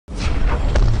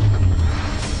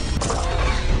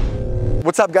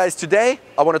What's up guys, today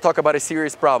I want to talk about a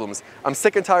serious problems. I'm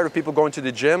sick and tired of people going to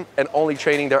the gym and only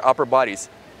training their upper bodies.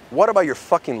 What about your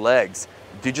fucking legs?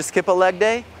 Did you skip a leg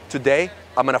day? Today,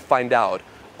 I'm gonna find out.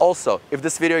 Also, if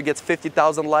this video gets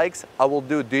 50,000 likes, I will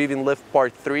do Do You Even Lift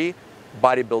Part 3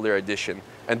 Bodybuilder Edition.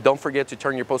 And don't forget to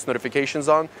turn your post notifications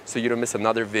on so you don't miss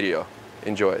another video.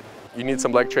 Enjoy it. You need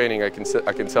some leg training, I can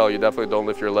tell. You definitely don't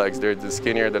lift your legs. They're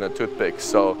skinnier than a toothpick.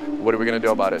 So what are we gonna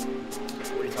do about it?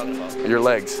 What are you talking about? Your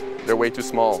legs. They're way too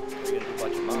small. What are you gonna do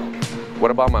about your mouth? What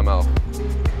about my mouth?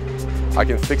 I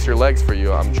can fix your legs for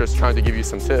you. I'm just trying to give you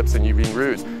some tips and you're being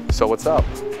rude. So what's up?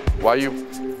 Why are you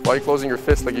closing your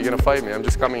fist like you're gonna fight me? I'm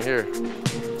just coming here. I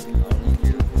don't need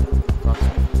you to talk to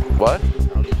me. What? I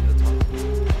don't need you to talk to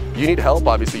me. You need help,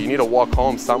 obviously. You need to walk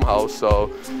home somehow,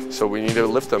 so we need to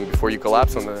lift them before you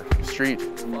collapse on the street.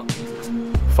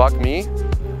 Fuck me?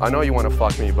 I know you want to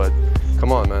fuck me, but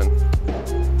come on, man.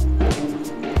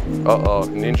 Uh-oh,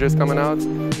 ninja's coming out?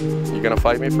 You gonna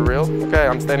fight me for real? Okay,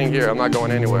 I'm standing here. I'm not going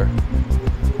anywhere.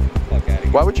 Fuck out of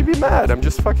here. Why would you be mad? I'm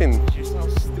just fucking... You're so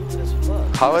stupid as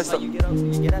fuck. How That's is how the... you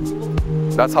get at people?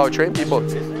 That's how I train people.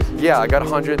 Yeah, I got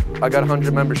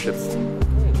 100 memberships.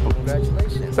 Well,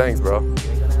 congratulations. Thanks, bro. You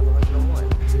ain't gonna have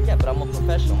 101. Yeah, but I'm a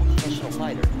professional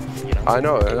fighter. You know? I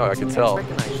know, I can tell. I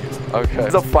recognize you. Okay.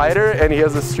 He's a fighter and he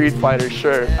has a Street Fighter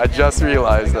shirt. I just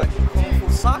realized that. Kung Fu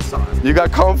socks on. You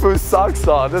got Kung Fu socks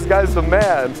on. This guy's the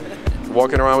man.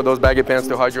 Walking around with those baggy pants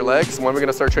to hide your legs? When are we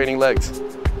gonna start training legs?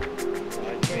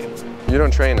 I train him. You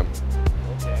don't train them.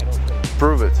 Okay, I don't train him.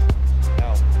 Prove it.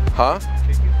 No. Huh?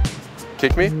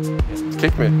 Kick you? Kick me?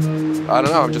 Kick me. I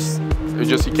don't know,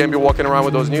 you can't be walking around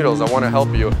with those needles. I wanna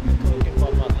help you. Talking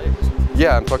about my legs.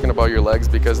 Yeah, I'm talking about your legs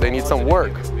because they need some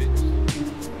work.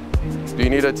 Do you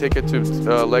need a ticket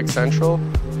to Leg Central?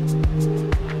 Get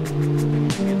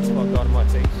the fuck out of my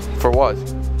face. For what?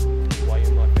 Why you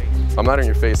in my face? I'm not in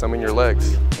your face, I'm in your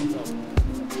legs. Fuck up.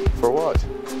 For what?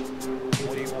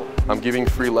 What do you want? I'm giving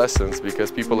free lessons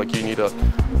because people like you need to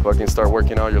fucking start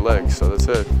working out your legs, so that's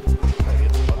it.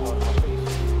 Get the fuck out of my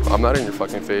face. I'm not in your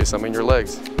fucking face, I'm in your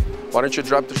legs. Why don't you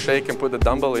drop the shake and put the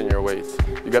dumbbell in your weight?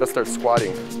 You gotta start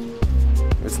squatting.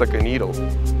 It's like a needle.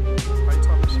 Why you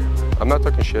talking shit, man? I'm not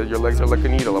talking shit, your legs are like a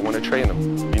needle, I wanna train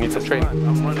them. You need to train.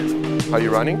 I'm running Are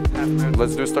you running? half marathon.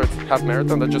 Let's start half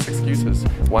marathon, that's just excuses.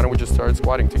 Why don't we just start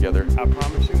squatting together? I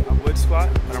promise you, I would squat,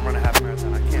 but I'm running half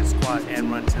marathon. I can't squat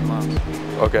and run 10 miles.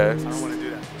 Okay. I don't want to do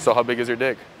that. So how big is your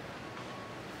dick?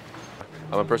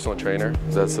 I'm a personal trainer.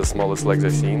 That's the smallest legs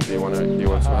I've seen. Do you want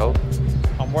some help?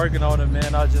 I'm working on it,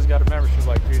 man. I just got a membership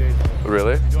like 3 days ago.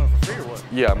 Really? You doing it for free or what?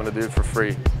 Yeah, I'm gonna do it for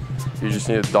free. You just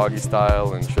need a doggy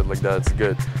style and shit like that. It's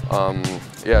good.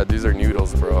 Yeah, these are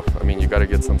noodles, bro. I mean, you gotta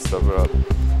get some stuff up.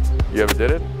 You ever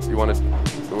did it? You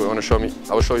wanna show me?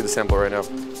 I will show you the sample right now.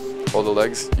 Hold the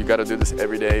legs. You gotta do this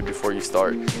every day before you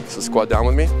start. So squat down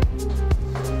with me.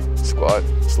 Squat,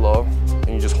 slow, and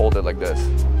you just hold it like this.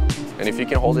 And if you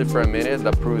can hold it for a minute,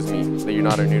 that proves me that you're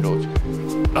not a noodle.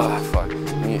 Ah, fuck.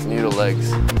 Noodle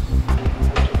legs. You're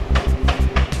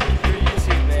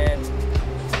YouTube, man.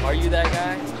 Are you that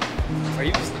guy?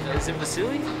 Is it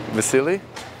Vasily? Vasily?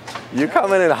 You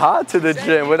coming in hot to the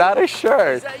gym without a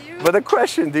shirt. Is that you? But the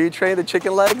question, do you train the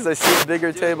chicken legs? I see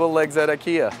bigger table legs at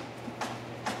IKEA.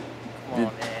 Come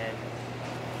on, man.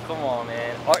 Come on,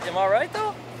 man. Am I right,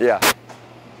 though? Yeah.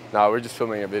 No, we're just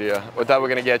filming a video. We thought we were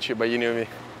gonna get you, but you knew me.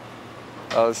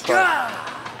 That was fun. God,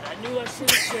 I knew I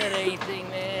should have said anything,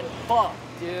 man. Fuck,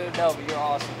 dude. No, but you're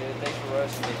awesome, dude. Thanks for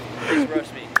roasting me. Thanks for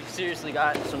roasting me. You seriously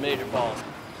got some major balls.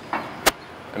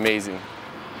 Amazing.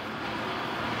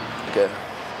 Okay.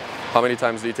 How many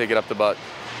times do you take it up the butt?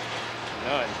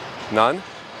 None. None?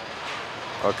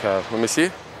 Okay, let me see.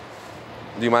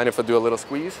 Do you mind if I do a little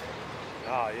squeeze?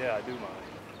 Oh, yeah, I do mind.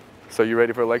 So you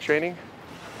ready for leg training?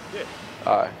 Yeah.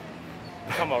 All right.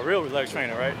 You're talking about real leg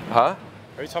training, right? Huh?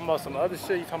 Are you talking about some other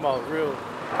shit? You talking about real?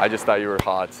 I just thought you were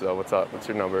hot, so what's up? What's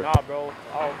your number? Nah, bro.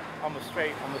 I'm a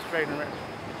straight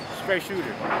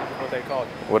shooter. That's what they call it.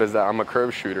 What is that? I'm a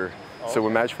curve shooter, so we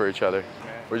Okay. match for each other.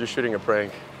 Man. We're just shooting a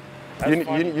prank. That's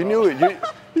funny, you bro. knew it.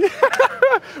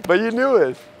 But you knew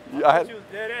it. I thought you was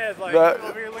dead ass. Like, That- you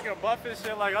over here looking buff and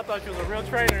shit. Like, I thought you was a real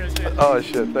trainer and shit. Oh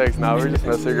shit, thanks. Now we're just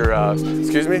messing around.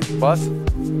 Excuse me, boss?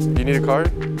 You need a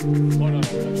card? Hold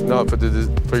on. No,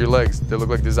 for your legs. They look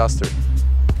like disaster. Say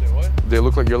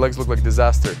what? Your legs look like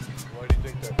disaster. Why do you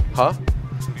think that? Huh?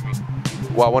 What do you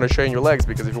mean? Well, I want to train your legs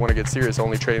because if you want to get serious,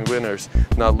 only train winners,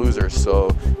 not losers. So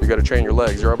you got to train your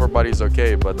legs. Your upper body's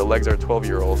okay, but the legs are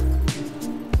 12-year-old.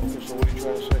 Okay, so what are you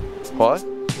trying to say? What?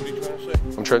 What are you trying to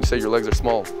say? I'm trying to say your legs are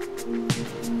small.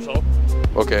 So?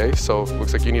 Okay, so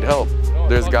looks like you need help. No,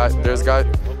 There's fuck guy. that, man. There's I guy.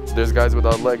 don't need There's guys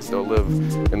without legs that live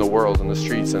in the world, in the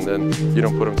streets, and then you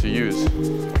don't put them to use.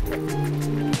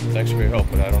 Thanks for your help,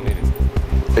 but I don't need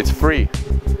it. It's free.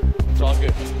 It's all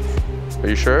good. Are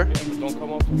you sure? Yeah, but don't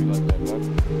come up to me like that,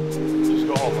 man. Just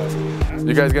go home, man.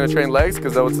 You guys gonna train legs?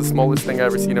 Because that was the smallest thing I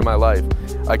ever seen in my life.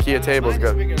 IKEA tables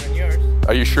good. Bigger than yours.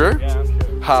 Are you sure? Yeah, I'm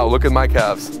sure. How? Look at my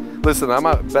calves. Listen, I'm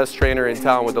a best trainer in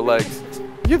town with the legs.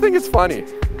 You think it's funny?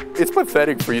 It's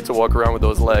pathetic for you to walk around with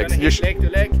those legs. Gonna hit leg to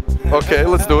leg? Okay,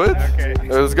 let's do it. Okay.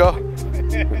 Let's go.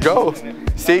 Go.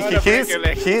 See, I'm gonna break your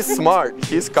leg. he's smart.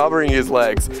 He's covering his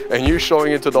legs, and you're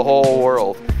showing it to the whole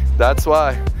world. That's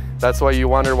why you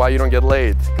wonder why you don't get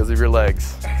laid, because of your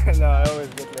legs. No, I always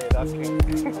get laid. That's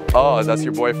king. Oh, that's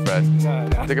your boyfriend. No,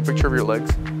 no. Take a picture of your legs.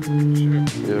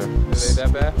 Sure. Yeah. Are they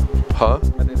that bad? Huh?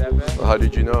 Are they that bad? How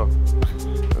did you know?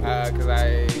 Because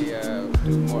I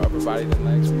do more upper body than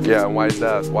legs. Yeah, and why is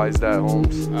that? Why is that,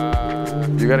 Holmes?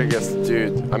 You You gotta guess,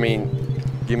 dude. I mean,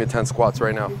 give me 10 squats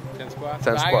right now. 10 squats?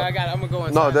 10 I squats. I'm going to go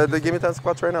No, inside. give me 10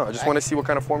 squats right now. I just want to see what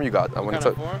kind of form you got. I want kind to.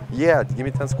 of form? Yeah, give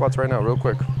me 10 squats right now, real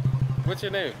quick. What's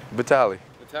your name? Vitali,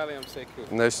 Vitaly, I'm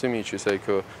Sekou. nice to meet you,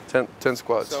 Seiko. 10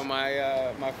 squats. So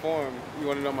my form, you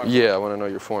want to know my form? Yeah, I want to know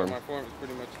your form. My form is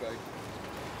pretty much like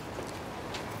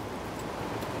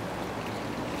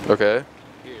Okay,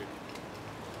 here.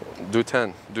 do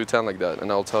 10 like that,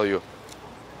 and I'll tell you.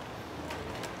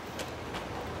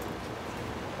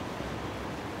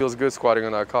 Feels good squatting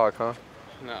on that cock, huh?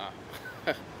 Nah.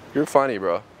 You're funny,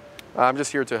 bro. I'm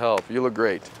just here to help. You look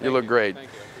great. You look great. Thank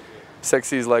you. I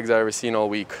appreciate Sexiest legs I've ever seen all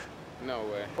week. it. No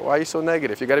way. Why are you so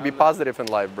negative? You gotta be positive in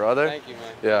life, brother. Thank you,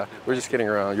 man. Yeah, we're just kidding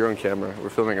around. You're on camera. We're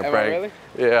filming a Am I prank. really?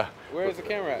 Yeah, Where is the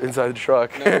camera at? inside the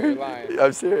truck. No, you're lying.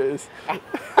 I'm serious. That's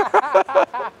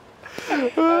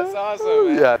awesome,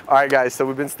 man. Yeah. All right, guys. So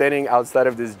we've been standing outside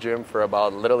of this gym for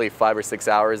about literally 5 or 6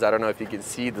 hours. I don't know if you can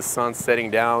see the sun setting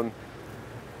down.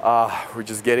 We're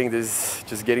just getting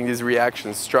these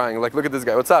reactions, trying. Like, look at this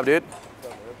guy. What's up, dude?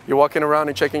 You're walking around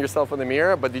and checking yourself in the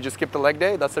mirror, but did you skip the leg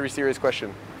day? That's a very serious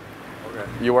question. Okay.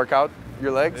 You work out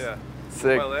your legs? Yeah.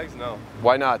 Sick. My legs? No.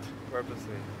 Why not?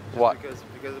 Purposely. Just Why?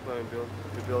 Because of my build,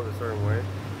 we build a certain way.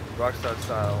 Rockstar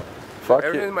style. Fuck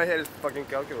Everything it. in my head is fucking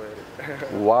calculated.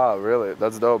 Wow, really?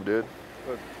 That's dope, dude.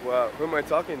 But, wow, who am I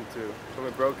talking to? From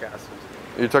a broadcaster.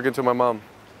 You're talking to my mom.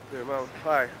 Dear mom,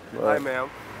 hi. What? Hi, ma'am.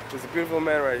 There's a beautiful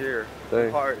man right here.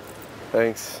 Thanks. Heart.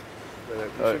 Thanks. You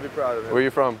should be proud of him. Where are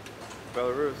you from?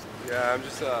 Belarus. Yeah, I'm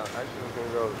just actually going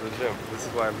to go to the gym. This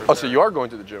is why I'm prepared. Oh, so you are going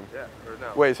to the gym? Yeah, right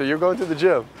now. Wait, so you're going to the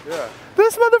gym? Yeah.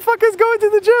 This motherfucker's going to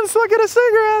the gym smoking a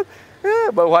cigarette.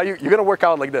 Yeah, but why you're gonna work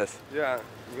out like this? Yeah,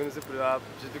 I'm gonna zip it up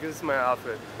just because it's my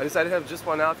outfit. I decided to have just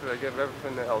one outfit. I gave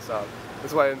everything else out.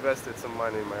 That's why I invested some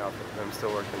money in my outfit. I'm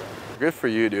still working on it. Good for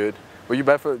you, dude. Well, you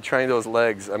better train those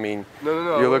legs. I mean,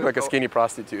 No. you look like a skinny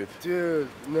prostitute. Dude,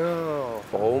 no.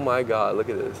 Oh my God, look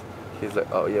at this. He's like,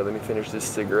 oh yeah, let me finish this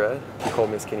cigarette. He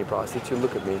called me a skinny prostitute.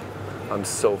 Look at me. I'm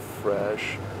so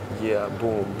fresh. Yeah,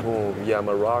 boom, boom. Yeah, I'm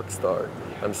a rock star.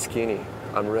 I'm skinny.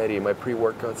 I'm ready. My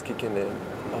pre-workout's kicking in.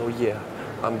 Oh yeah,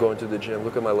 I'm going to the gym.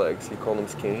 Look at my legs. You call them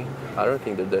skinny? I don't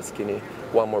think they're that skinny.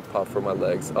 One more puff for my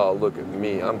legs. Oh, look at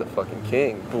me. I'm the fucking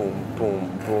king. Boom, boom,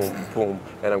 boom, boom.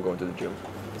 And I'm going to the gym.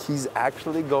 He's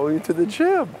actually going to the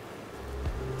gym.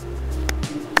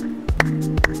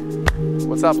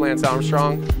 What's up, Lance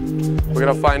Armstrong? We're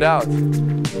gonna find out.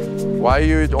 Why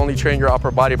you only train your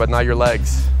upper body but not your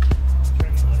legs?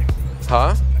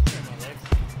 Huh?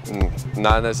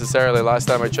 Not necessarily. Last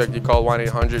time I checked, you called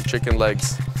 1-800 chicken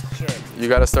legs. Sure. You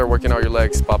gotta start working out your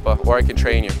legs, Papa, or I can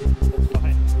train you. That's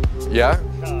fine. Yeah?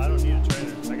 No, I don't need a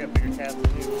trainer. I got bigger calves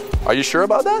than you. Are you sure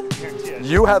about that? Yeah.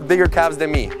 You have bigger calves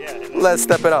than me. Yeah. Let's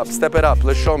step it up, step it up.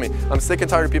 Let's show me. I'm sick and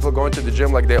tired of people going to the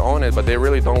gym like they own it, but they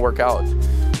really don't work out.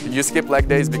 You skip leg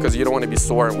days because you don't want to be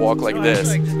sore and walk like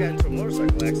this. I just got into a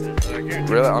motorcycle accident. So I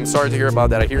guarantee Really? I'm sorry to hear about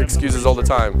that. I hear excuses all the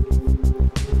time.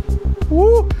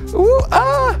 Woo, woo,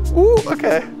 ah, woo,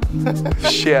 okay.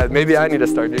 Shit, maybe I need to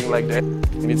start doing leg day.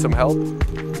 You need some help?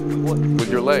 With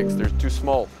your legs, they're too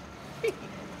small.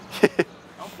 I'm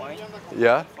fine.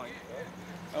 Yeah? Fine.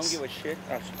 I don't give a shit.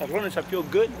 As long as I feel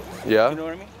good. Yeah? You know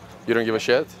what I mean? You don't give a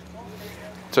shit?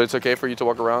 So it's okay for you to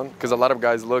walk around? Because a lot of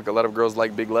guys look, a lot of girls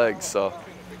like big legs, so.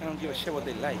 I don't give a shit what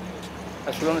they like.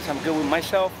 As long as I'm good with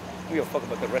myself, I don't give a fuck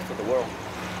about the rest of the world.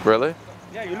 Really?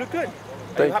 Yeah, you look good. Are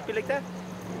Thank- you happy like that?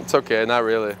 It's okay, not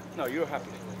really. No, you're happy.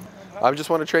 I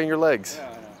just want to train your legs. Yeah,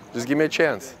 I know. Just give me a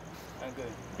chance. I'm good.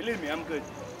 Believe me, I'm good.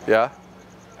 Yeah?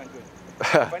 I'm good.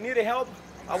 If I needed help,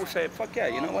 I would say, fuck yeah,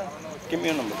 you know what? Give me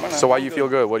a number. Man, So why I'm you feel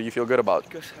good? What do you feel good about?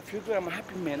 Because I feel good. I'm a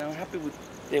happy man. I'm happy with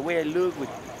the way I look, with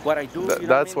what I do.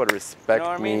 That's what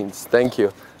respect means. Thank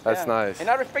you. That's nice. And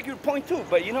I respect your point too.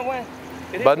 But you know what?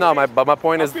 But no, my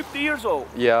point is. I'm 50 years old.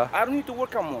 Yeah. I don't need to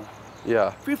work out more.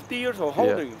 Yeah. 50 years old. How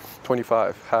old are you?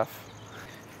 25, half.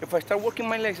 If I start working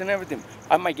my legs and everything,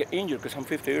 I might get injured because I'm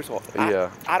 50 years old. Yeah.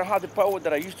 I don't have the power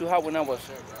that I used to have when I was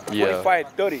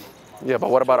 25, 30. Yeah, but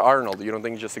what about Arnold? You don't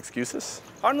think it's just excuses?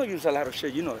 Arnold uses a lot of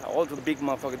shit, you know, all the big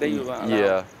motherfuckers, they use a lot.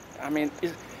 Yeah. I mean,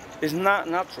 it's not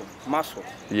natural muscle.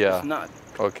 Yeah. It's not.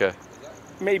 Okay.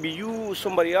 Maybe you,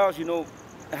 somebody else, you know,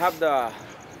 have the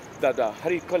how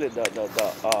do you call it,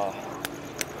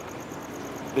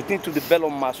 the thing to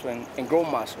develop muscle and grow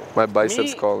muscle. My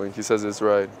bicep's calling. He says it's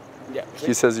right. Yeah. See?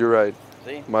 He says you're right.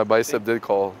 See? My bicep did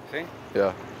call. See?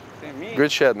 Yeah. See, me.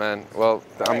 Good shit, man. Well,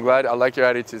 I'm glad. I like your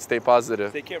attitude. Stay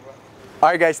positive. Take care, bro. All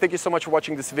right, guys, thank you so much for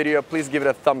watching this video. Please give it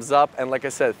a thumbs up. And like I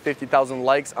said, 50,000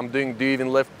 likes. I'm doing Do You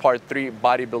Even Lift Part 3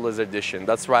 Bodybuilders Edition.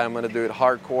 That's right, I'm gonna do it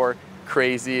hardcore,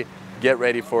 crazy. Get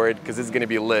ready for it, because it's gonna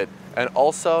be lit. And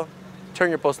also, turn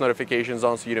your post notifications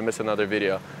on so you don't miss another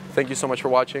video. Thank you so much for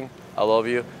watching. I love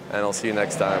you, and I'll see you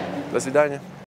next time. До свидания.